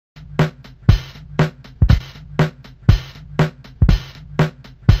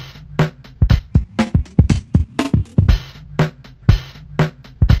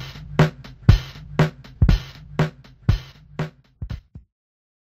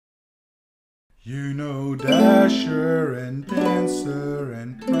You know Dasher and Dancer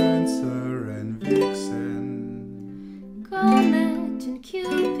and Prancer and Vixen, Comet and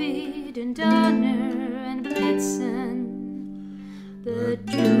Cupid and Donner and Blitzen. But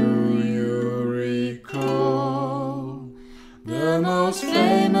do you recall the most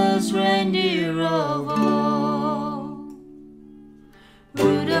famous reindeer of all?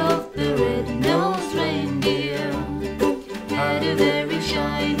 Rudolph the red-nosed reindeer had a very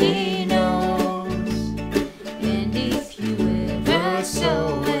shiny nose, and if you ever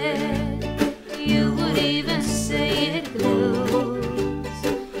saw it, you would even say it glows.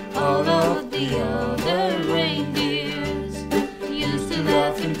 All of the other reindeers used to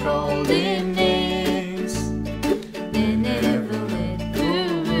laugh and call him names. They never let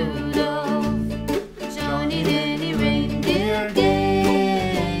poor Rudolph join in any reindeer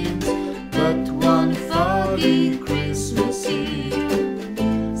games. But one foggy Christmas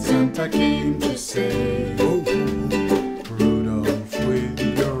Eve, Santa came to say, Rudolph, with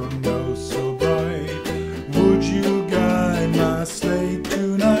your nose so bright, would you guide my sleigh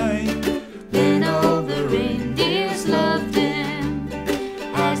tonight? Then all the reindeers loved him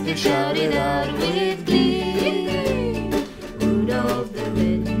as they shouted out with glee. Rudolph the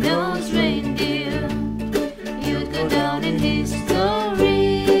red-nosed reindeer, you'd go down in history.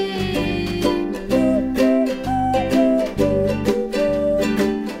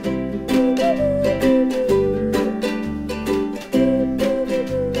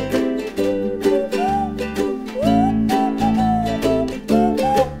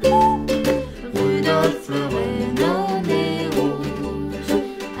 Rudolph le renne nez rouge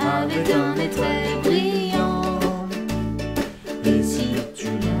avait un nez très brillant. Et si tu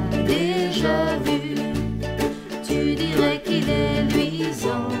l'as déjà vu, tu dirais qu'il est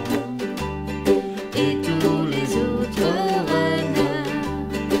luisant. Et tous les autres rennes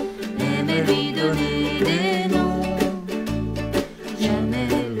aimaient lui donner des noms. Jamais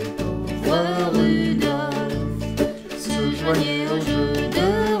le pauvre Rudolph se joignait au jeu de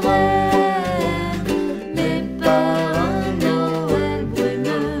reine. Mais par un Noël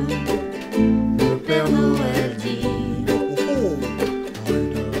brumeux, le Père Noël dit: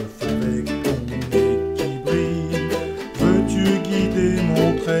 Rudolph, avec ton nez qui brille, veux-tu guider mon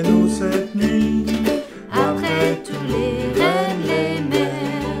traîneau cette nuit? Après tous les reines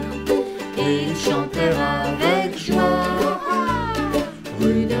l'aimèrent et ils chantèrent avec joie.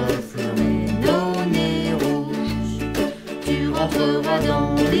 Rudolph le renne au nez rouge, tu rentreras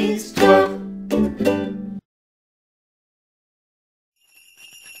dans l'histoire.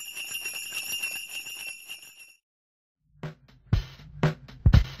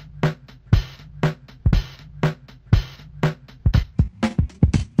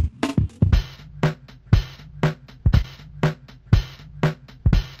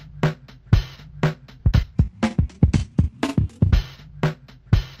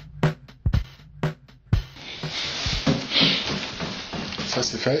 Ça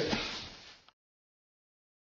c'est fait.